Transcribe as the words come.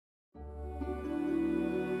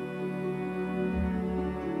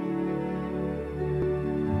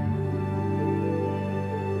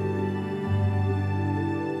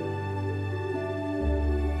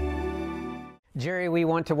Jerry, we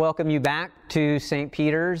want to welcome you back to St.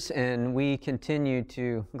 Peter's, and we continue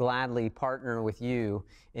to gladly partner with you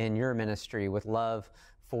in your ministry with love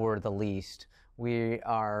for the least. We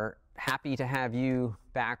are happy to have you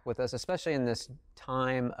back with us, especially in this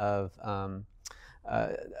time of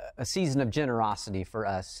a season of generosity for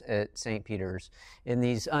us at St. Peter's. In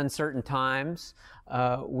these uncertain times,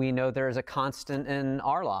 we know there is a constant in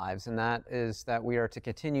our lives, and that is that we are to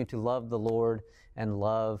continue to love the Lord and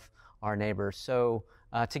love our neighbors. So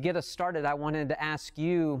to get us started, I wanted to ask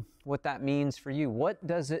you what that means for you. What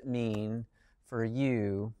does it mean for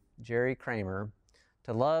you, Jerry Kramer,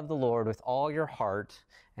 to love the Lord with all your heart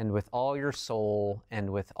and with all your soul and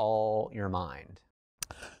with all your mind?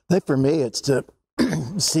 I think for me, it's to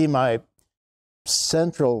see my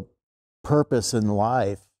central purpose in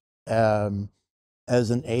life as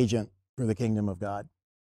an agent for the kingdom of God.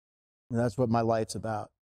 And that's what my life's about.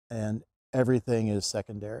 And everything is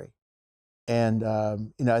secondary. And,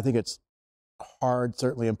 I think it's hard,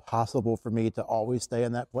 certainly impossible for me to always stay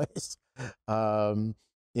in that place.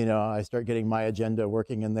 I start getting my agenda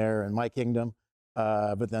working in there in my kingdom,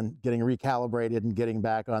 but then getting recalibrated and getting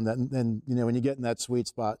back on that. And then, when you get in that sweet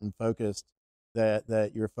spot and focused,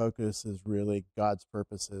 that your focus is really God's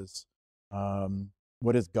purposes.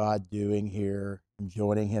 What is God doing here? And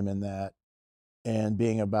joining him in that and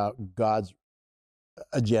being about God's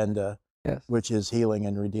agenda. Yes. Which is healing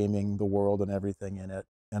and redeeming the world and everything in it.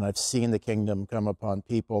 And I've seen the kingdom come upon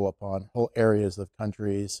people, upon whole areas of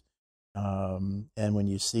countries. And when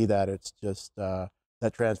you see that, it's just that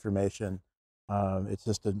transformation. It's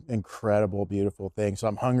just an incredible, beautiful thing. So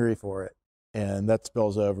I'm hungry for it. And that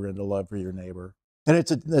spills over into love for your neighbor. And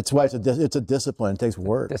that's why it's a discipline. It takes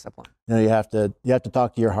work. Discipline. You have to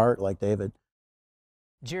talk to your heart like David.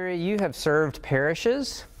 Jerry, you have served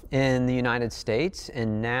parishes in the United States,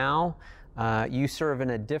 and now you serve in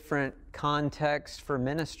a different context for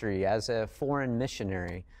ministry as a foreign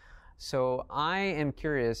missionary. So I am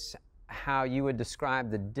curious how you would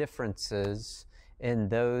describe the differences in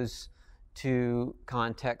those two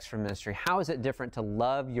contexts for ministry. How is it different to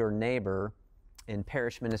love your neighbor in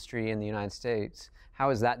parish ministry in the United States? How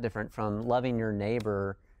is that different from loving your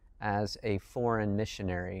neighbor as a foreign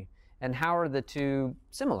missionary? And how are the two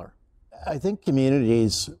similar? I think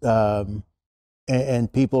communities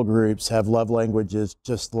and people groups have love languages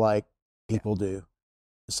just like people do.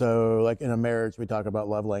 So like in a marriage, we talk about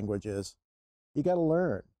love languages. You got to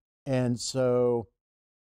learn. And so,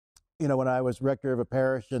 when I was rector of a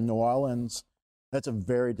parish in New Orleans, that's a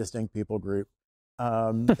very distinct people group.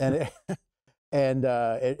 And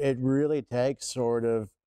it really takes sort of,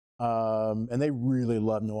 and they really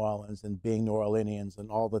love New Orleans and being New Orleanians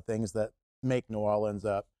and all the things that make New Orleans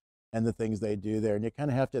up. And the things they do there. And you kind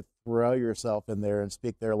of have to throw yourself in there and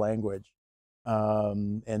speak their language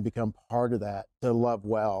and become part of that to love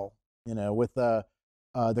well. With the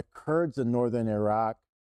Kurds in northern Iraq,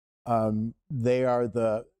 they are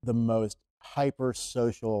the most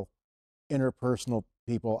hyper-social, interpersonal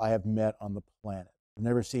people I have met on the planet. I've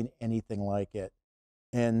never seen anything like it.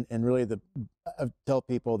 And really, I tell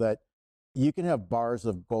people that you can have bars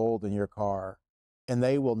of gold in your car, and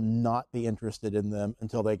they will not be interested in them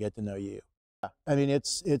until they get to know you. I mean,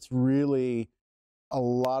 it's really a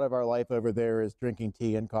lot of our life over there is drinking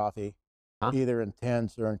tea and coffee, either in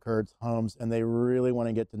tents or in Kurds' homes, and they really want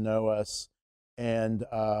to get to know us, and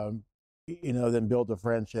then build a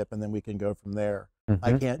friendship, and then we can go from there. Mm-hmm.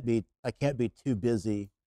 I can't be too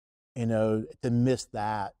busy, to miss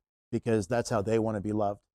that, because that's how they want to be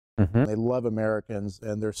loved. Mm-hmm. They love Americans,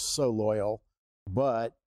 and they're so loyal,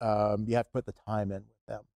 but you have to put the time in with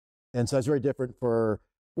them. And so it's very different for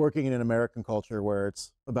working in an American culture where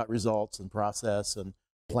it's about results and process and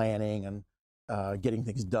planning and getting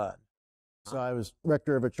things done. So I was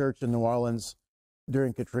rector of a church in New Orleans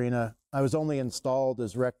during Katrina. I was only installed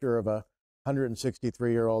as rector of a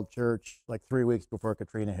 163-year-old church like 3 weeks before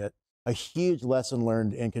Katrina hit. A huge lesson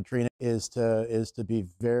learned in Katrina is to be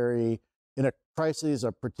very, crises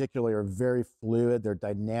are particularly very fluid, they're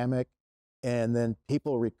dynamic. And then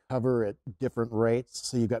people recover at different rates.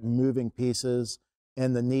 So you've got moving pieces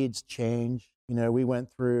and the needs change. We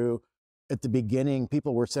went through, at the beginning,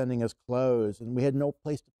 people were sending us clothes and we had no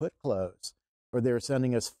place to put clothes. Or they were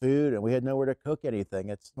sending us food and we had nowhere to cook anything.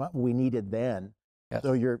 It's not what we needed then. Yes.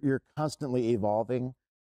 So you're constantly evolving.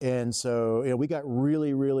 And so, we got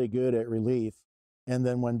really, really good at relief. And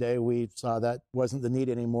then one day we saw that wasn't the need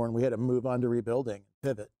anymore and we had to move on to rebuilding,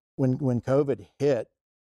 pivot. When COVID hit,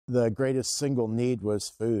 the greatest single need was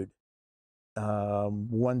food.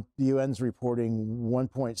 The UN's reporting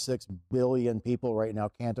 1.6 billion people right now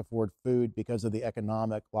can't afford food because of the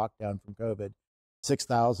economic lockdown from COVID.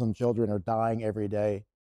 6,000 children are dying every day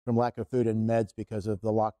from lack of food and meds because of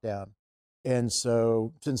the lockdown. And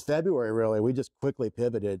so since February, really, we just quickly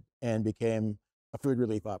pivoted and became a food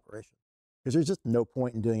relief operation because there's just no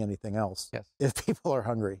point in doing anything else if people are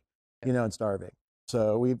hungry, and starving.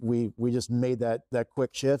 So we just made that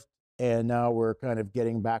quick shift, and now we're kind of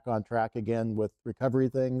getting back on track again with recovery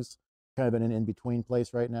things, kind of in an in-between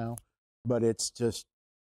place right now. But it's just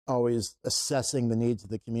always assessing the needs of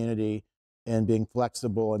the community and being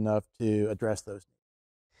flexible enough to address those needs.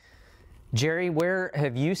 Jerry, where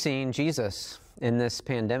have you seen Jesus in this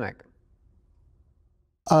pandemic?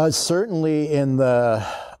 Certainly in the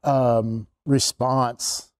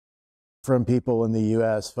response from people in the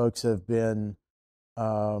U.S., folks have been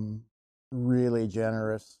really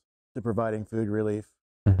generous to providing food relief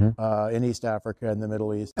in East Africa and the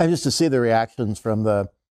Middle East. And just to see the reactions from the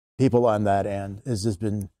people on that end has just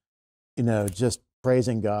been, just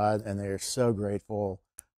praising God, and they're so grateful.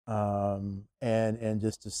 And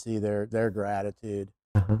just to see their gratitude,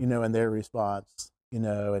 and their response,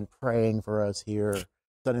 and praying for us here,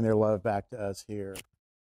 sending their love back to us here.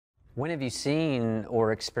 When have you seen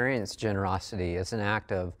or experienced generosity as an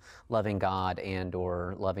act of loving God and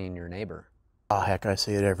or loving your neighbor? Oh, heck, I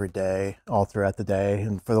see it every day, all throughout the day.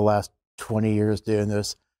 And for the last 20 years doing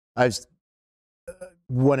this, I've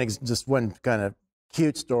just one kind of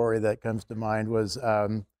cute story that comes to mind was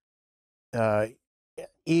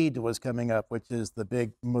Eid was coming up, which is the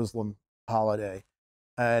big Muslim holiday.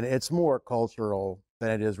 And it's more cultural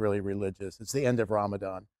than it is really religious. It's the end of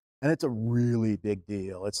Ramadan. And it's a really big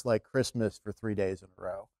deal. It's like Christmas for 3 days in a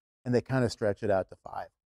row. And they kind of stretch it out to 5.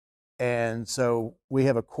 And so we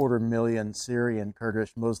have 250,000 Syrian,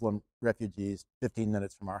 Kurdish, Muslim refugees 15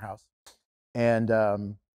 minutes from our house. And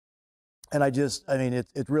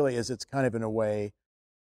it really is, it's kind of in a way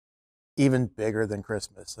even bigger than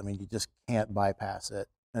Christmas. I mean, you just can't bypass it.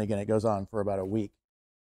 And again, it goes on for about a week.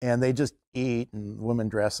 And they just eat, and women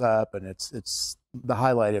dress up, and it's the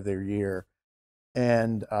highlight of their year.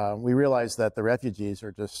 And we realized that the refugees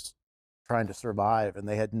are just trying to survive, and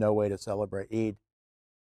they had no way to celebrate Eid.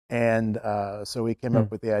 And so we came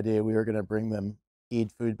up with the idea we were going to bring them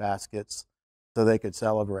Eid food baskets so they could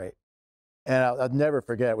celebrate. And I'll never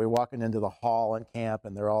forget, we walking into the hall in camp,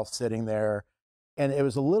 and they're all sitting there. And it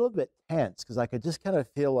was a little bit tense because I could just kind of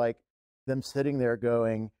feel like them sitting there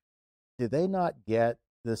going, do they not get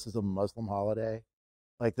this is a Muslim holiday?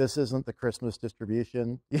 Like, this isn't the Christmas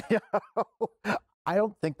distribution. I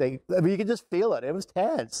don't think you could just feel it. It was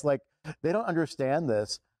tense. Like, they don't understand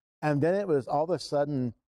this. And then it was all of a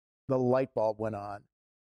sudden the light bulb went on,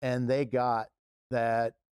 and they got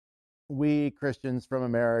that we Christians from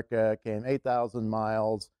America came 8,000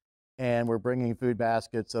 miles and we're bringing food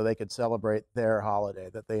baskets so they could celebrate their holiday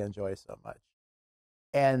that they enjoy so much.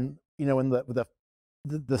 And, when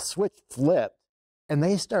the switch flipped and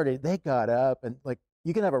they got up, and like,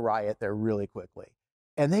 you can have a riot there really quickly.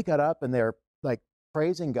 And they got up and they're like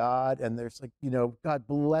praising God, and there's like, God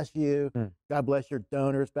bless you. God bless your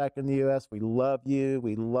donors back in the U.S. We love you.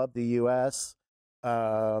 We love the U.S.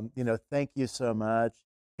 Thank you so much.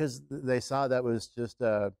 Because they saw that was just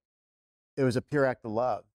it was a pure act of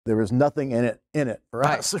love. There was nothing in it for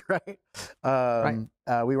us, right?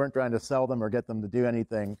 We weren't trying to sell them or get them to do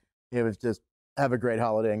anything. It was just, have a great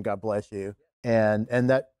holiday and God bless you. And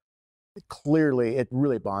that clearly, it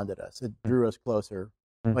really bonded us. It drew us closer.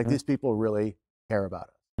 Like, these people really care about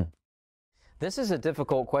us. This is a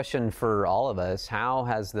difficult question for all of us. How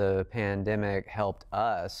has the pandemic helped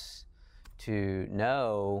us to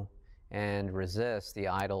know and resist the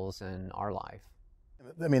idols in our life?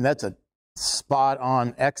 I mean, that's a spot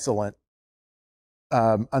on, excellent,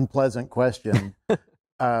 unpleasant question.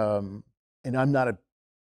 And I'm not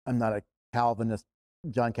a Calvinist,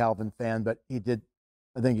 John Calvin fan, but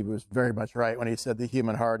I think he was very much right when he said the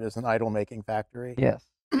human heart is an idol-making factory. Yes.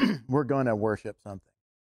 We're going to worship something.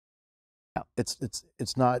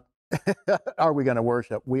 It's not, are we going to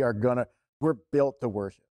worship? We're built to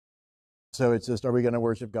worship. So it's just, are we going to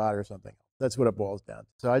worship God or something? That's what it boils down to.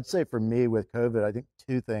 So I'd say for me with COVID, I think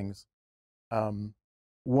 2 things.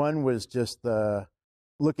 One was just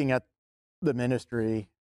looking at the ministry.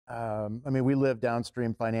 We live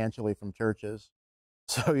downstream financially from churches.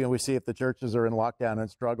 So, we see if the churches are in lockdown and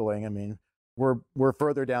struggling. I mean, we're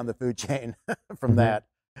further down the food chain from that.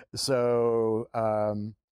 So,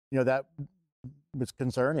 that was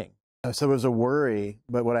concerning. So it was a worry,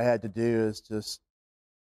 but what I had to do is just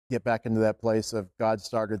get back into that place of God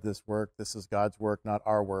started this work. This is God's work, not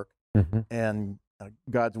our work. And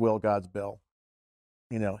God's will, God's bill.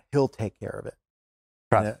 He'll take care of it.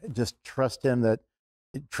 Just trust him,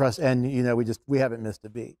 and we haven't missed a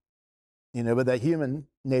beat. But that human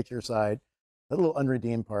nature side, that little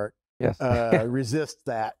unredeemed part, Yes. resists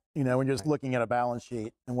that. When you're just looking at a balance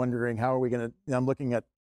sheet and wondering how are we going to. I'm looking at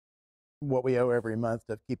what we owe every month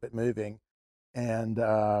to keep it moving, and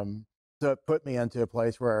so it put me into a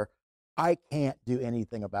place where I can't do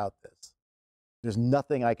anything about this. There's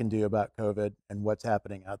nothing I can do about COVID and what's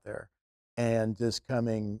happening out there, and just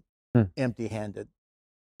coming empty-handed,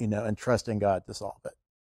 and trusting God to solve it.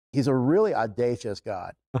 He's a really audacious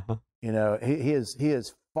God. Uh-huh. He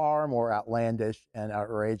is far more outlandish and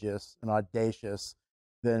outrageous and audacious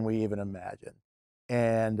than we even imagine.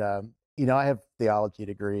 And I have theology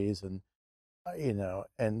degrees, and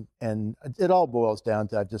and it all boils down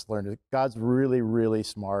to I've just learned that God's really, really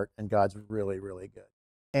smart, and God's really, really good.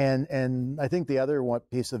 And I think the other one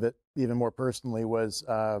piece of it, even more personally, was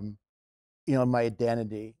my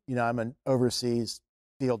identity. I'm an overseas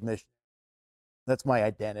field mission. That's my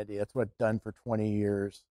identity. That's what I've done for 20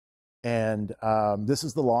 years. And this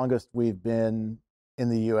is the longest we've been in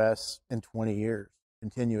the U.S. in 20 years,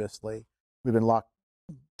 continuously. We've been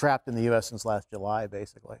trapped in the U.S. since last July,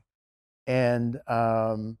 basically. And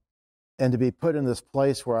to be put in this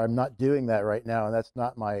place where I'm not doing that right now, and that's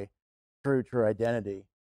not my true identity.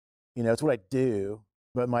 It's what I do,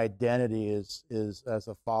 but my identity is as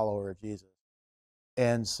a follower of Jesus.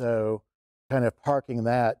 And so kind of parking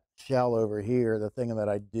that shell over here, the thing that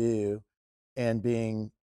I do, and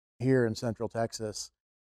being here in Central Texas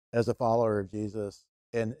as a follower of Jesus,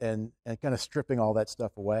 and kind of stripping all that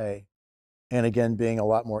stuff away, and again being a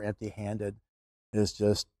lot more empty-handed, is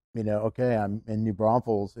just okay, I'm in New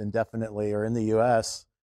Braunfels indefinitely, or in the U.S.,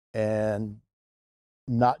 and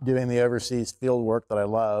not doing the overseas field work that I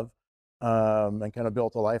love, and kind of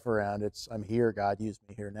built a life around it. I'm here, God, use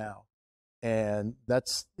me here now. And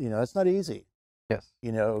that's not easy. Yes.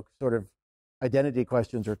 Sort of identity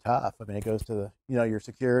questions are tough. I mean, it goes to your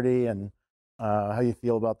security and how you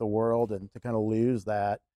feel about the world, and to kind of lose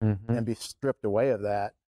that and be stripped away of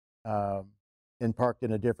that, and parked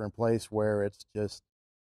in a different place where it's just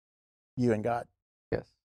you and God.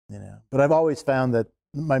 Yes. But I've always found that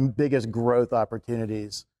my biggest growth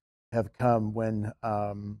opportunities have come when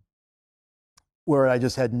where I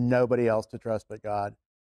just had nobody else to trust but God,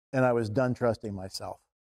 and I was done trusting myself,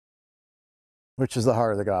 which is the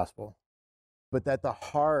heart of the gospel. But that the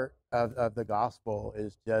heart of the gospel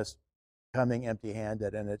is just coming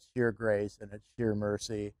empty-handed, and it's sheer grace and it's sheer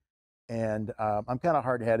mercy. And I'm kind of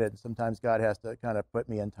hard-headed. Sometimes God has to kind of put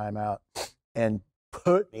me in timeout and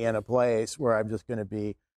put me in a place where I'm just going to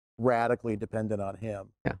be radically dependent on Him,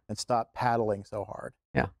 and stop paddling so hard.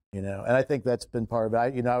 Yeah. And I think that's been part of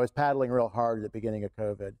it. I was paddling real hard at the beginning of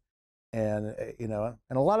COVID, and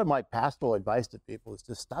and a lot of my pastoral advice to people is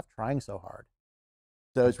just stop trying so hard.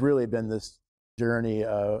 So it's really been this journey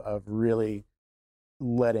of really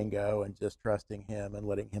letting go and just trusting Him and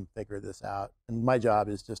letting Him figure this out. And my job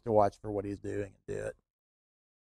is just to watch for what He's doing and do it.